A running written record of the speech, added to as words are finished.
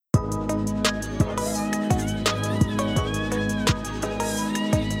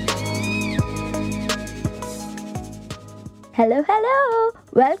Hello, hello!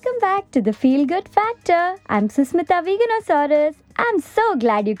 Welcome back to the Feel Good Factor. I'm Susmita Veganosaurus. I'm so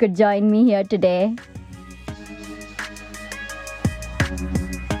glad you could join me here today.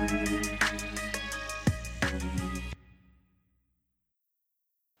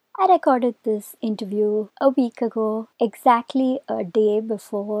 I recorded this interview a week ago, exactly a day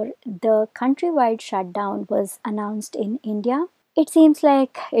before the countrywide shutdown was announced in India. It seems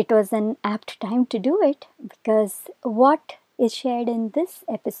like it was an apt time to do it because what is shared in this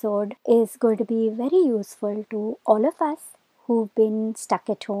episode is going to be very useful to all of us who've been stuck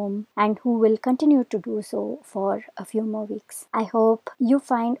at home and who will continue to do so for a few more weeks. I hope you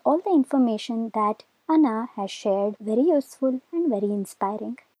find all the information that Anna has shared very useful and very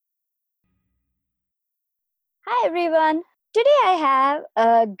inspiring. Hi everyone. Today I have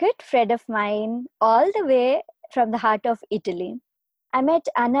a good friend of mine all the way from the heart of Italy. I met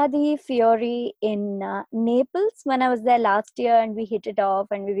Anna Di Fiori in Naples when I was there last year, and we hit it off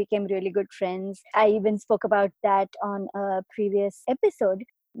and we became really good friends. I even spoke about that on a previous episode.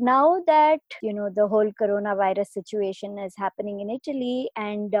 Now that, the whole coronavirus situation is happening in Italy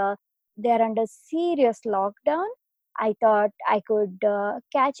and they're under serious lockdown, I thought I could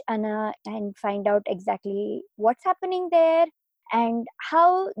catch Anna and find out exactly what's happening there and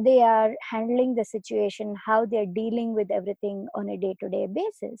how they are handling the situation, how they're dealing with everything on a day to day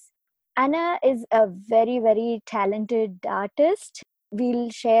basis. Anna is a very, very talented artist. We'll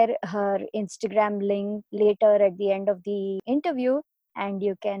share her Instagram link later at the end of the interview, and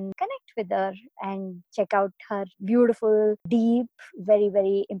you can connect with her and check out her beautiful, deep, very,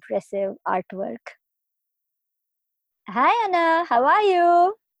 very impressive artwork. Hi, Anna. How are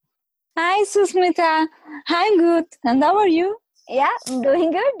you? Hi, Susmita. I'm good. And how are you? Yeah, I'm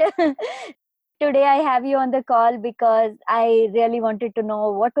doing good. Today I have you on the call because I really wanted to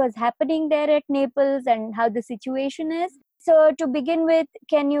know what was happening there at Naples and how the situation is. So, to begin with,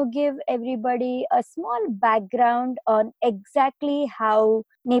 can you give everybody a small background on exactly how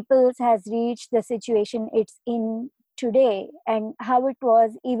Naples has reached the situation it's in today and how it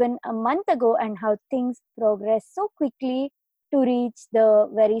was even a month ago and how things progressed so quickly to reach the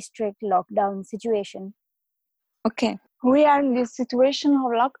very strict lockdown situation? Okay. We are in this situation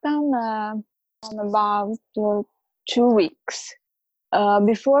of lockdown on about 2 weeks.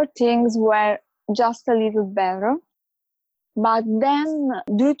 Before things were just a little better. But then,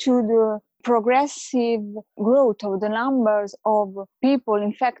 due to the progressive growth of the numbers of people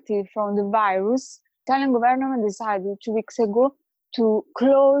infected from the virus, Italian government decided 2 weeks ago to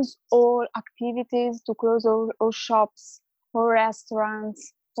close all activities, to close all shops, all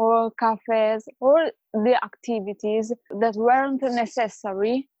restaurants, all cafes, all the activities that weren't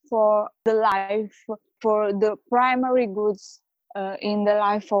necessary for the life, for the primary goods in the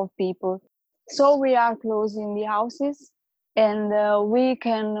life of people. So we are closing the houses, and we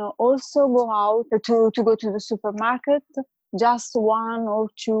can also go out to go to the supermarket just 1 or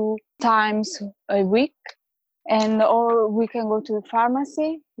 2 times a week, and or we can go to the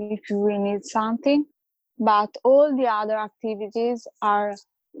pharmacy if we need something, but all the other activities are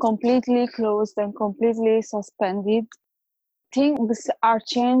completely closed and completely suspended. Things are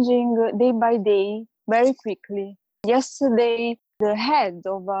changing day by day very quickly. Yesterday, the head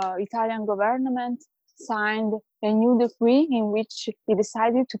of Italian government signed a new decree in which he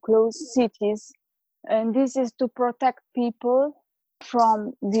decided to close cities, and this is to protect people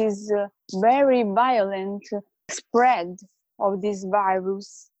from this very violent spread of this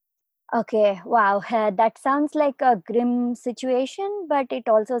virus. Okay, wow. That sounds like a grim situation, but it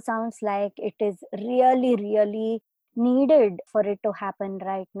also sounds like it is really, really needed for it to happen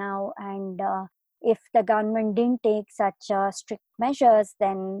right now. And if the government didn't take such strict measures,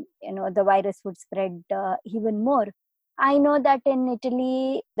 then the virus would spread even more. I know that in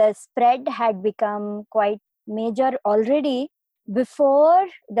Italy, the spread had become quite major already before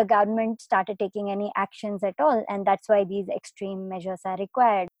the government started taking any actions at all, and that's why these extreme measures are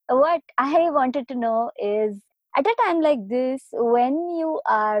required. What I wanted to know is, at a time like this, when you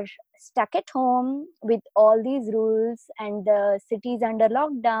are stuck at home with all these rules and the city's under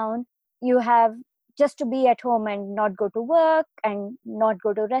lockdown, you have just to be at home and not go to work and not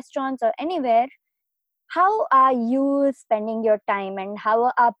go to restaurants or anywhere. How are you spending your time and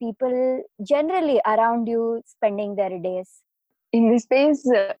how are people generally around you spending their days? In these days,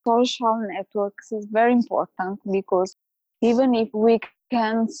 social networks is very important, because even if we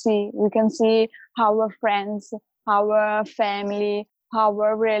can see our friends, our family,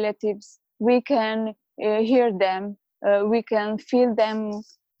 our relatives, we can hear them, we can feel them,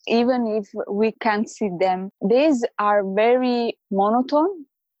 even if we can't see them. These are very monotonous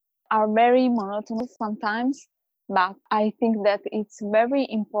sometimes, but I think that it's very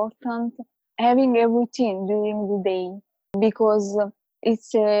important having a routine during the day because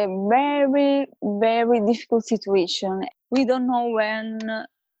it's a very, very difficult situation. We don't know when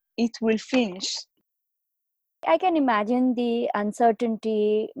it will finish. I can imagine the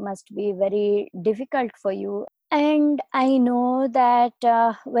uncertainty must be very difficult for you. And I know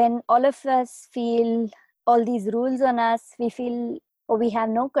that when all of us feel all these rules on us, we feel, oh, we have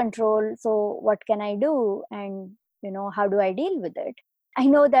no control. So, what can I do? And, how do I deal with it? I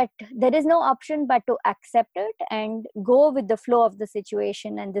know that there is no option but to accept it and go with the flow of the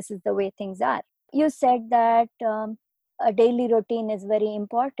situation. And this is the way things are. You said that a daily routine is very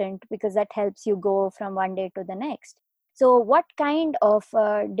important because that helps you go from one day to the next. So, what kind of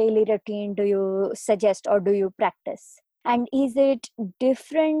daily routine do you suggest or do you practice? And is it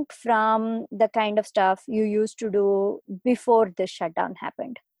different from the kind of stuff you used to do before the shutdown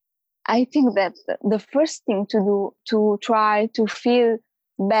happened? I think that the first thing to do to try to feel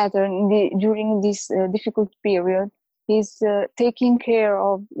better during this difficult period is taking care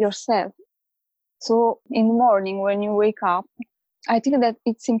of yourself. So in the morning when you wake up, I think that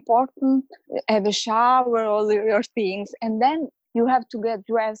it's important have a shower, all your things, and then you have to get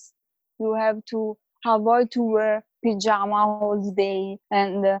dressed. You have to avoid to wear pajama all day,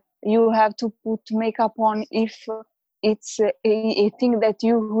 and you have to put makeup on if it's a thing that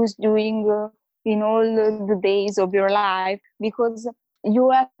you who's doing in all the days of your life, because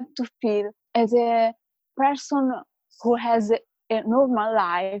you have to feel as a person who has a normal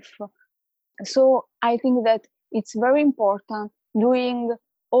life. So I think that it's very important doing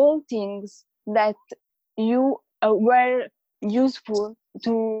all things that you were useful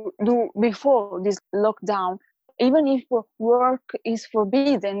to do before this lockdown, even if work is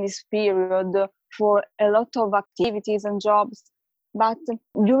forbidden this period for a lot of activities and jobs. But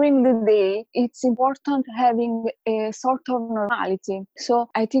during the day, it's important having a sort of normality. So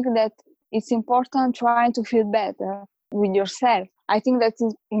I think that it's important trying to feel better with yourself. I think that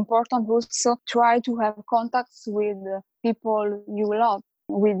it's important also try to have contacts with people you love,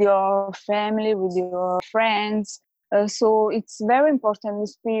 with your family, with your friends. So it's very important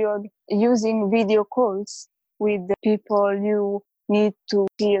this period using video calls with the people you need to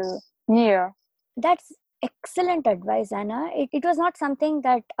feel near. That's excellent advice, Anna. It was not something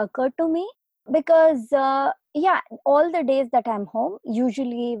that occurred to me because, yeah, all the days that I'm home,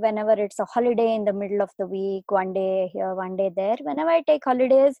 usually whenever it's a holiday in the middle of the week, one day here, one day there, whenever I take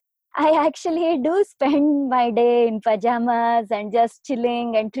holidays, I actually do spend my day in pajamas and just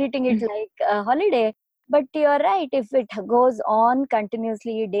chilling and treating it like a holiday. But you're right, if it goes on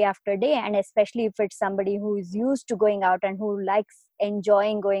continuously day after day, and especially if it's somebody who is used to going out and who likes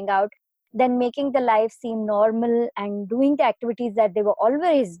enjoying going out, then making the life seem normal and doing the activities that they were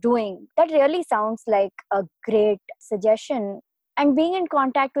always doing, that really sounds like a great suggestion. And being in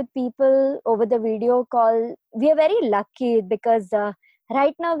contact with people over the video call, we are very lucky because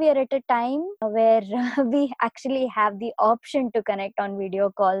right now we are at a time where we actually have the option to connect on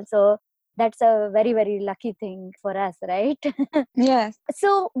video call. So that's a very, very lucky thing for us, right? Yes.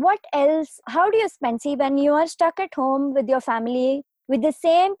 So what else, how do you spend, see, when you are stuck at home with your family with the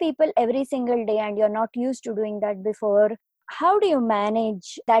same people every single day and you're not used to doing that before, how do you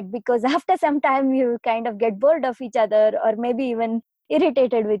manage that? Because after some time you kind of get bored of each other or maybe even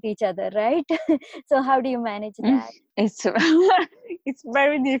irritated with each other, right? So how do you manage that? It's it's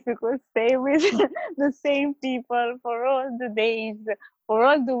very difficult stay with the same people for all the days, for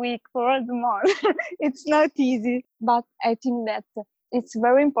all the week, for all the month. It's not easy, but I think that it's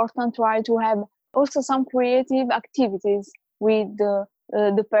very important to try to have also some creative activities with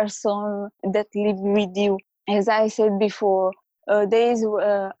the person that live with you. As I said before, days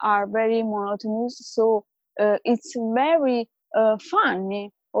are very monotonous, so it's very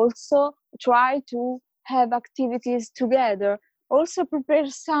funny. Also, try to have activities together. Also, prepare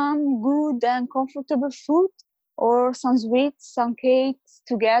some good and comfortable food or some sweets, some cakes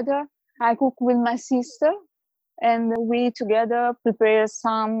together. I cook with my sister, and we together prepare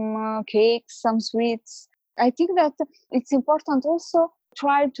some cakes, some sweets. I think that it's important also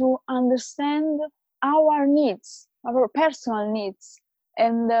try to understand our needs, our personal needs,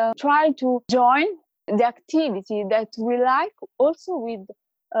 and try to join the activity that we like also with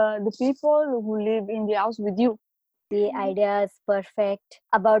the people who live in the house with you. The idea is perfect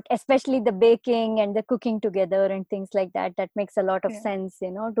about especially the baking and the cooking together and things like that. That makes a lot of Yeah. sense,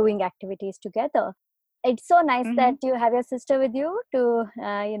 doing activities together. It's so nice that you have your sister with you to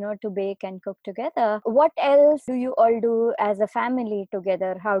to bake and cook together. What else do you all do as a family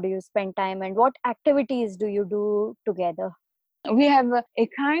together? How do you spend time and what activities do you do together? We have a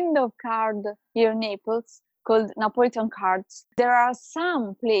kind of card here in Naples called Napolitan cards. There are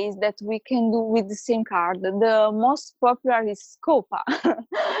some plays that we can do with the same card. The most popular is Scopa.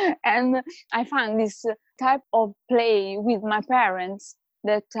 And I find this type of play with my parents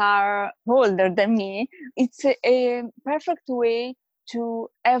that are older than me, it's a perfect way to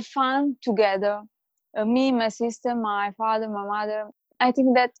have fun together. Me, my sister, my father, my mother. I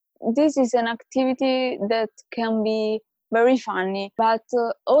think that this is an activity that can be very funny, but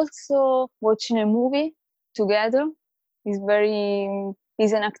also watching a movie together is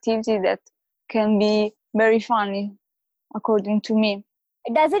an activity that can be very funny, according to me.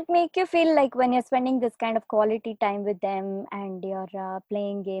 Does it make you feel like when you're spending this kind of quality time with them and you're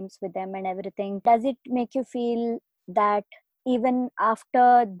playing games with them and everything, does it make you feel that even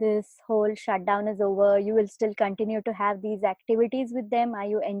after this whole shutdown is over, you will still continue to have these activities with them? Are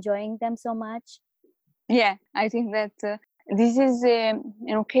you enjoying them so much? Yeah, I think that this is an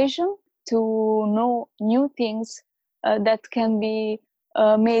occasion to know new things that can be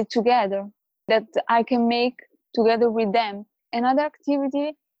made together, that I can make together with them. Another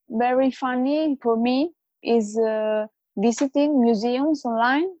activity very funny for me is visiting museums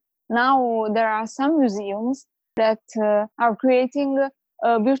online. Now there are some museums that are creating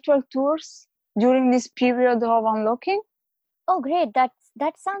virtual tours during this period of unlocking. Oh, great. That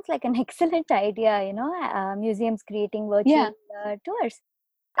sounds like an excellent idea, museums creating virtual Yeah, tours.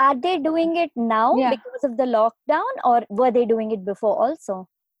 Are they doing it now yeah. because of the lockdown, or were they doing it before also?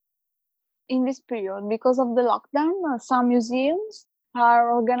 In this period, because of the lockdown, some museums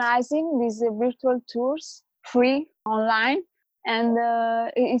are organizing these virtual tours free online, and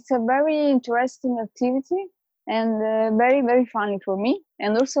it's a very interesting activity and very, very funny for me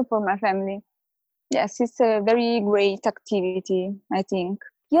and also for my family. Yes, it's a very great activity, I think.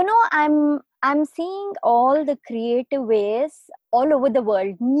 I'm seeing all the creative ways all over the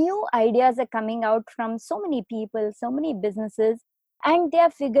world. New ideas are coming out from so many people, so many businesses, and they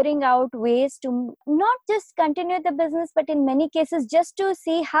are figuring out ways to not just continue the business, but in many cases just to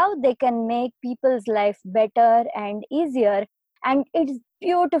see how they can make people's life better and easier. And it's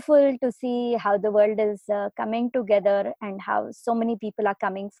beautiful to see how the world is coming together and how so many people are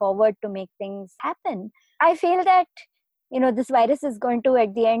coming forward to make things happen. I feel that this virus is going to,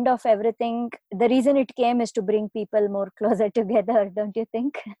 at the end of everything, the reason it came is to bring people more closer together, don't you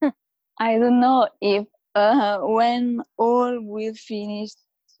think? I don't know if when all will finish,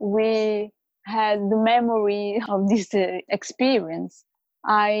 we had the memory of this experience.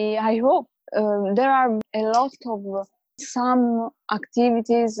 I hope there are a lot of some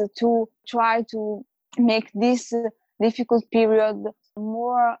activities to try to make this difficult period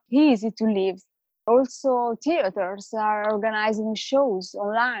more easy to live. Also, theaters are organizing shows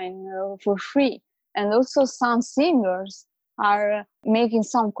online for free, and also some singers are making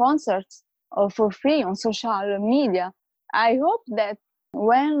some concerts for free on social media. I hope that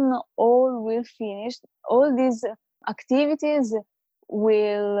when all will finish, all these activities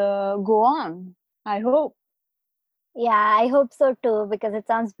will go on. I hope. Yeah, I hope so too, because it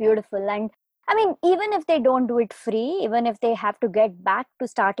sounds beautiful. And I mean, even if they don't do it free, even if they have to get back to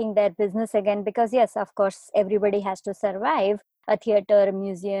starting their business again, because yes, of course, everybody has to survive, a theater, a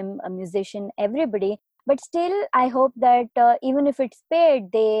museum, a musician, everybody. But still, I hope that even if it's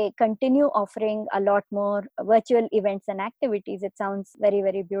paid, they continue offering a lot more virtual events and activities. It sounds very,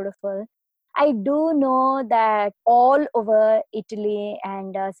 very beautiful. I do know that all over Italy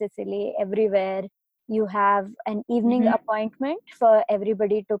and Sicily, everywhere, you have an evening Mhm. appointment for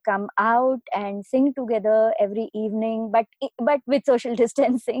everybody to come out and sing together every evening, but with social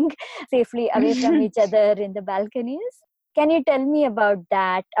distancing, safely away from each other in the balconies. Can you tell me about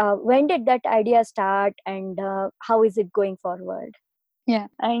that? When did that idea start, and how is it going forward? Yeah,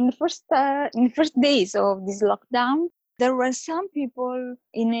 in the first days of this lockdown, there were some people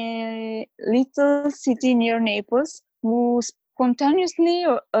in a little city near Naples who spontaneously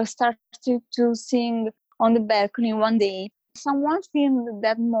started to sing on the balcony one day. Someone filmed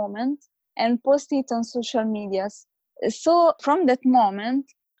that moment and posted it on social medias. So from that moment,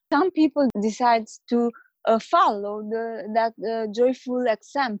 some people decide to follow that joyful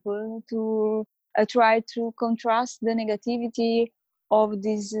example to try to contrast the negativity of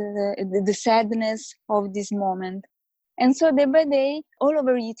this the sadness of this moment. And so day by day, all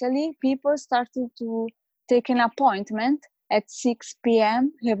over Italy, people started to take an appointment at 6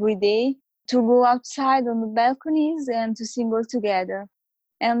 p.m. every day to go outside on the balconies and to sing all together.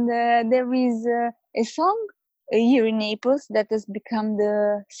 And there is a song here in Naples that has become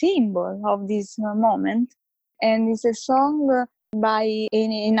the symbol of this moment. And it's a song by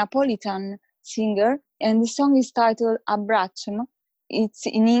a Napolitan singer, and the song is titled Abbracciami. It's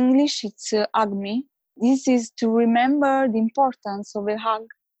in English, it's Hug Me. this is to remember the importance of a hug.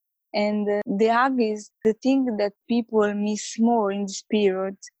 And the hug is the thing that people miss more in this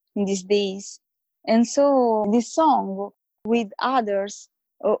period, in these days. And so this song with others,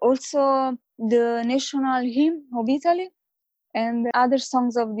 also the national hymn of Italy and other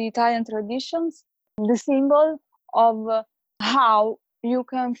songs of the Italian traditions, the symbol of how you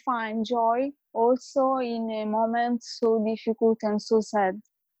can find joy also in a moment so difficult and so sad.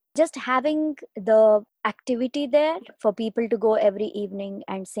 Just having the activity there for people to go every evening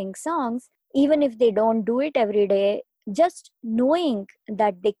and sing songs, even if they don't do it every day, just knowing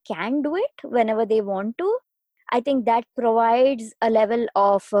that they can do it whenever they want to, I think that provides a level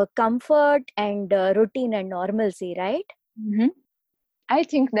of comfort and routine and normalcy, right? Mm-hmm. I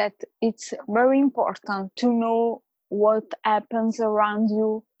think that it's very important to know what happens around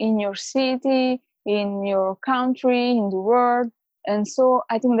you in your city, in your country, in the world. And so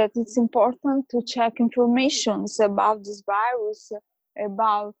I think that it's important to check informations about this virus,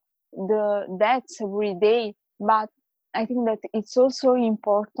 about the deaths every day. But I think that it's also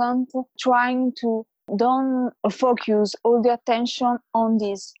important trying to don't focus all the attention on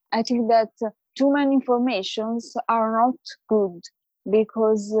this. I think that too many informations are not good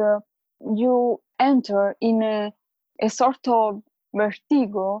because you enter in a sort of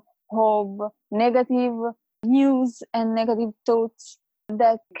vertigo of negative news and negative thoughts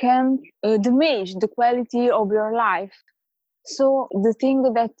that can diminish the quality of your life. So the thing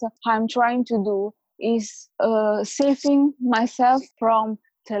that I'm trying to do is saving myself from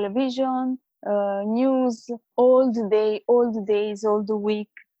television, news all the day, all the days, all the week.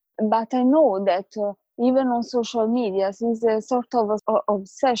 But I know that even on social media, is a sort of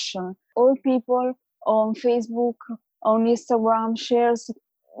obsession. All people on Facebook, on Instagram shares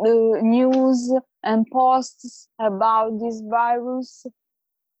news and posts about this virus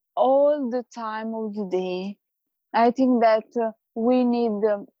all the time of the day. I think that we need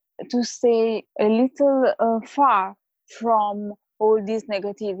to stay a little far from all this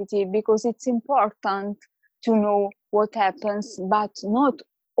negativity because it's important to know what happens, but not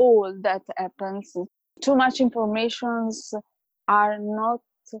all that happens. Too much informations are not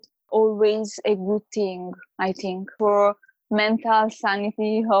always a good thing, I think, for mental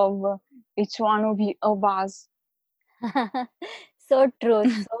sanity of each one of us. So true,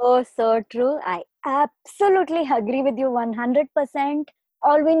 so true. I absolutely agree with you 100%.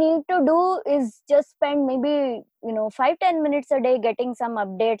 All we need to do is just spend maybe 5-10 minutes a day getting some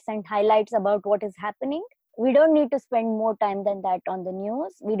updates and highlights about what is happening. We don't need to spend more time than that on the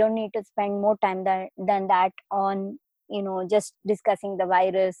news. We don't need to spend more time than that on just discussing the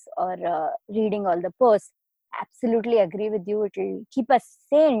virus or reading all the posts. Absolutely agree with you. It will keep us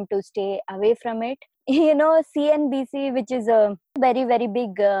sane to stay away from it. CNBC, which is a very, very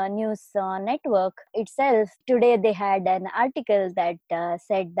big news network itself, today they had an article that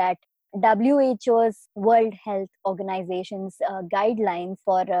said that WHO's World Health Organization's guidelines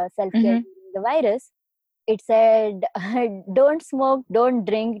for self-care Mm-hmm. during the virus, it said, don't smoke, don't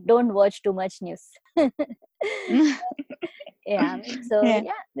drink, don't watch too much news. Yeah, so Yeah.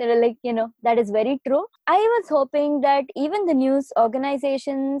 yeah, they were like, that is very true. I was hoping that even the news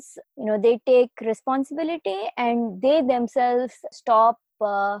organizations, they take responsibility and they themselves stop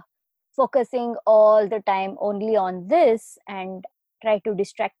focusing all the time only on this and try to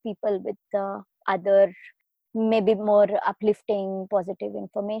distract people with other, maybe more uplifting positive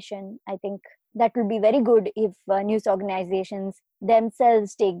information. I think that will be very good if news organizations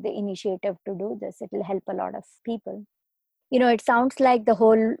themselves take the initiative to do this. It will help a lot of people. It sounds like the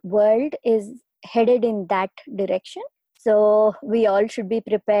whole world is headed in that direction. So we all should be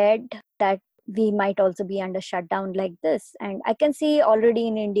prepared that we might also be under shutdown like this. And I can see already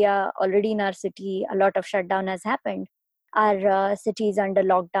in India, already in our city, a lot of shutdown has happened. Our city is under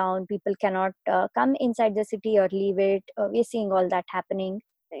lockdown. People cannot come inside the city or leave it. We're seeing all that happening.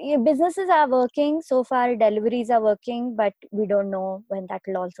 Businesses are working so far, deliveries are working, but we don't know when that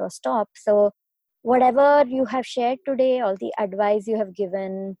will also stop. So whatever you have shared today, all the advice you have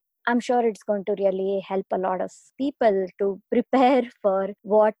given, I'm sure it's going to really help a lot of people to prepare for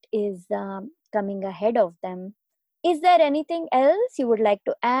what is coming ahead of them. Is there anything else you would like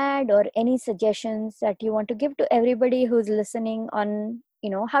to add or any suggestions that you want to give to everybody who's listening on,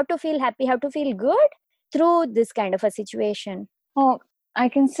 how to feel happy, how to feel good through this kind of a situation? Oh, I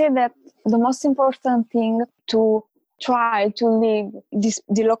can say that the most important thing to try to live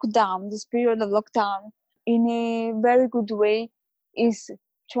the lockdown, this period of lockdown, in a very good way is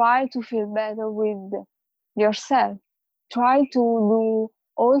try to feel better with yourself. Try to do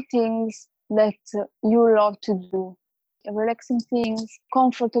all things that you love to do, relaxing things,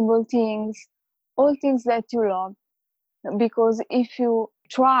 comfortable things, all things that you love. Because if you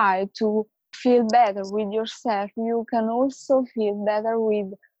try to feel better with yourself, you can also feel better with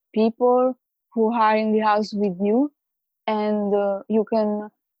people who are in the house with you, and you can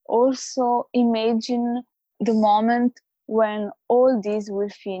also imagine the moment when all this will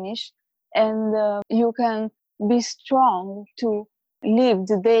finish, and you can be strong to live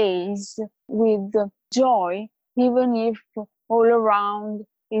the days with joy, even if all around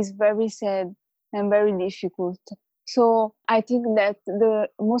is very sad and very difficult. So I think that the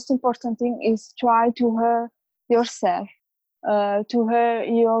most important thing is try to hear yourself, to hear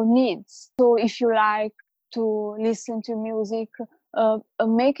your needs. So if you like to listen to music,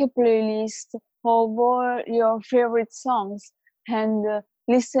 make a playlist of all your favorite songs, and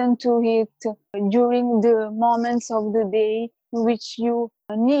listen to it during the moments of the day in which you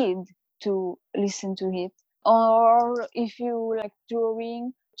need to listen to it. Or if you like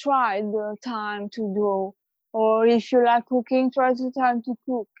drawing, try the time to draw. Or if you like cooking, try the time to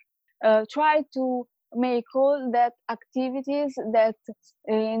cook. Try to make all that activities that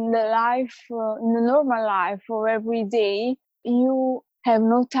in the life, in the normal life or every day, you have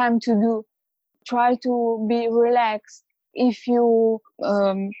no time to do. Try to be relaxed. If you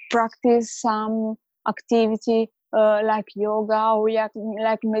practice some activity like yoga or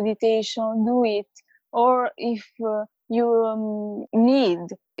like meditation, do it. Or if you need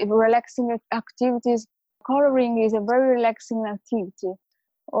relaxing activities, coloring is a very relaxing activity.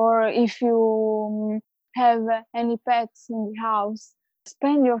 Or if you have any pets in the house,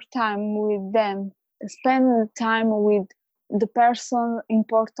 spend your time with them. Spend time with the person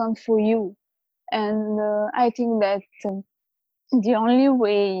important for you. And I think that the only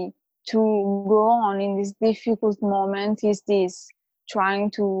way to go on in this difficult moment is this: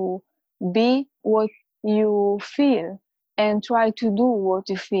 trying to be what you feel and try to do what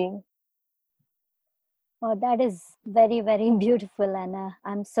you feel. Oh, that is very, very beautiful, Anna.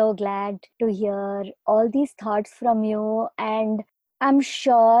 I'm so glad to hear all these thoughts from you. And I'm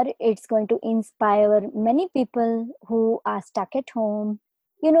sure it's going to inspire many people who are stuck at home.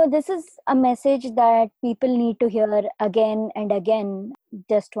 You know, this is a message that people need to hear again and again.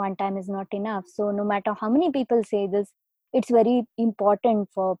 Just one time is not enough. So, no matter how many people say this, it's very important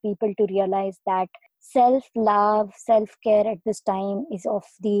for people to realize that self love, self care at this time is of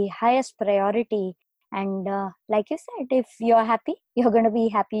the highest priority. And like you said, if you're happy, you're going to be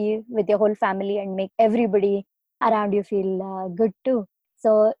happy with your whole family and make everybody around you feel good too.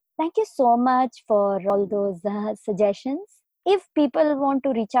 So thank you so much for all those suggestions. If people want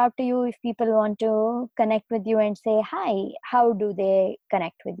to reach out to you, if people want to connect with you and say hi, how do they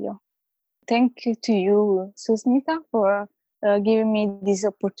connect with you? Thank you to you, Susmita, for giving me this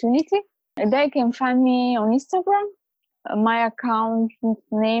opportunity. They can find me on Instagram. My account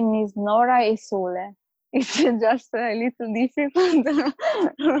name is Nora Esole. It's just a little difficult,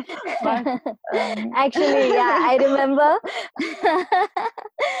 but Actually, yeah, I remember.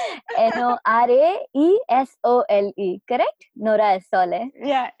 Noraesole, correct? Nora Esole.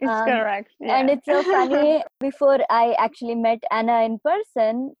 yeah, it's correct. And Yeah. it's so funny, before I actually met Anna in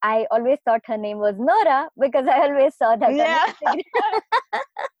person, I always thought her name was Nora because I always saw that on Yeah. Instagram.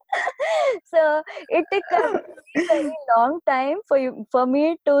 So it took a very, very long time for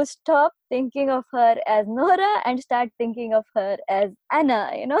me to stop thinking of her as Nora and start thinking of her as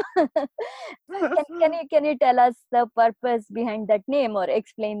Anna, you know. Can you tell us the purpose behind that name, or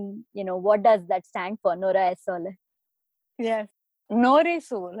explain, what does that stand for, Nora Esole? Yes. Nore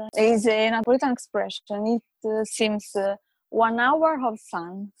Sul is a Napolitan expression. It seems 1 hour of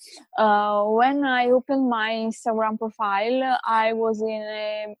sun. When I opened my Instagram profile, I was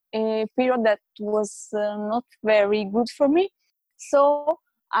in a period that was not very good for me. So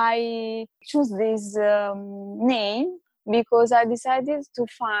I chose this name because I decided to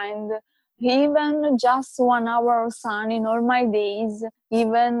find even just 1 hour of sun in all my days,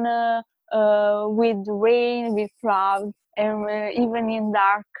 even with rain, with clouds, and even in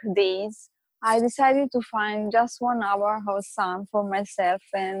dark days. I decided to find just 1 hour of sun for myself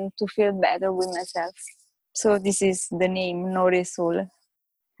and to feel better with myself. So this is the name Nore Sol.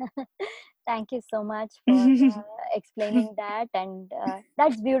 Thank you so much for explaining that. And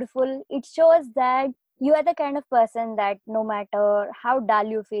that's beautiful. It shows that you are the kind of person that no matter how dull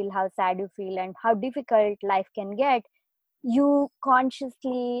you feel, how sad you feel, and how difficult life can get, you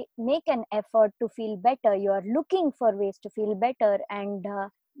consciously make an effort to feel better. You are looking for ways to feel better. And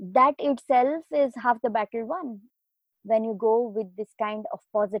that itself is half the battle won. When you go with this kind of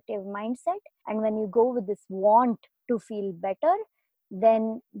positive mindset, and when you go with this want to feel better,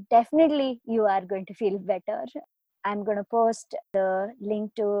 then definitely you are going to feel better. I'm going to post the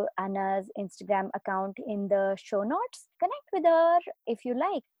link to Anna's Instagram account in the show notes. Connect with her if you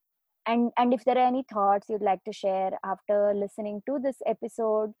like. And if there are any thoughts you'd like to share after listening to this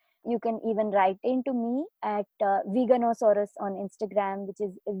episode, you can even write into me at Veganosaurus on Instagram, which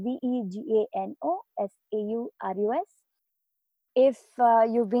is Veganosaurus. If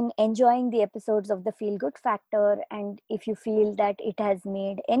you've been enjoying the episodes of the Feel Good Factor, and if you feel that it has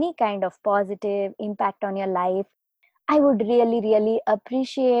made any kind of positive impact on your life, I would really, really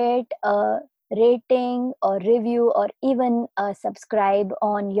appreciate a rating or review or even a subscribe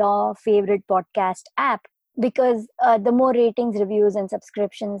on your favorite podcast app, because the more ratings, reviews, and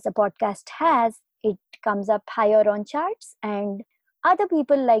subscriptions a podcast has, it comes up higher on charts, and other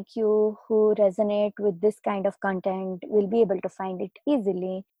people like you who resonate with this kind of content will be able to find it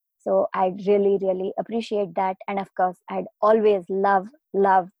easily. So I'd really, really appreciate that. And of course, I'd always love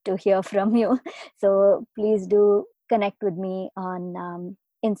to hear from you. So please do connect with me on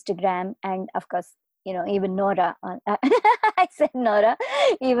Instagram, and of course, even Nora on I said Nora,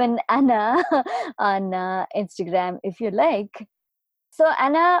 even Anna on Instagram if you like. So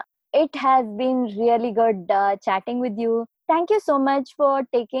Anna, it has been really good chatting with you. Thank you so much for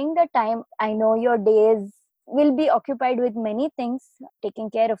taking the time. I know your days will be occupied with many things, taking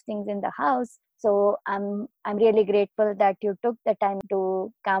care of things in the house. So I'm really grateful that you took the time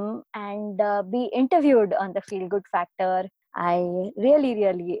to come and be interviewed on the Feel Good Factor. I really,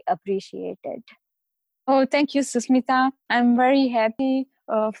 really appreciate it. Oh, thank you, Susmita. I'm very happy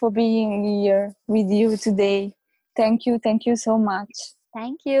for being here with you today. Thank you. Thank you so much.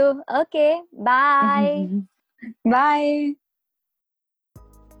 Thank you. Okay. Bye. Bye.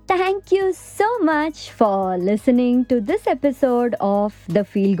 Thank you so much for listening to this episode of The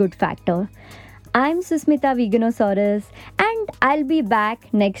Feel Good Factor. I'm Susmita Veganosaurus, and I'll be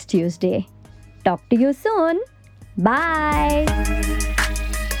back next Tuesday. Talk to you soon. Bye.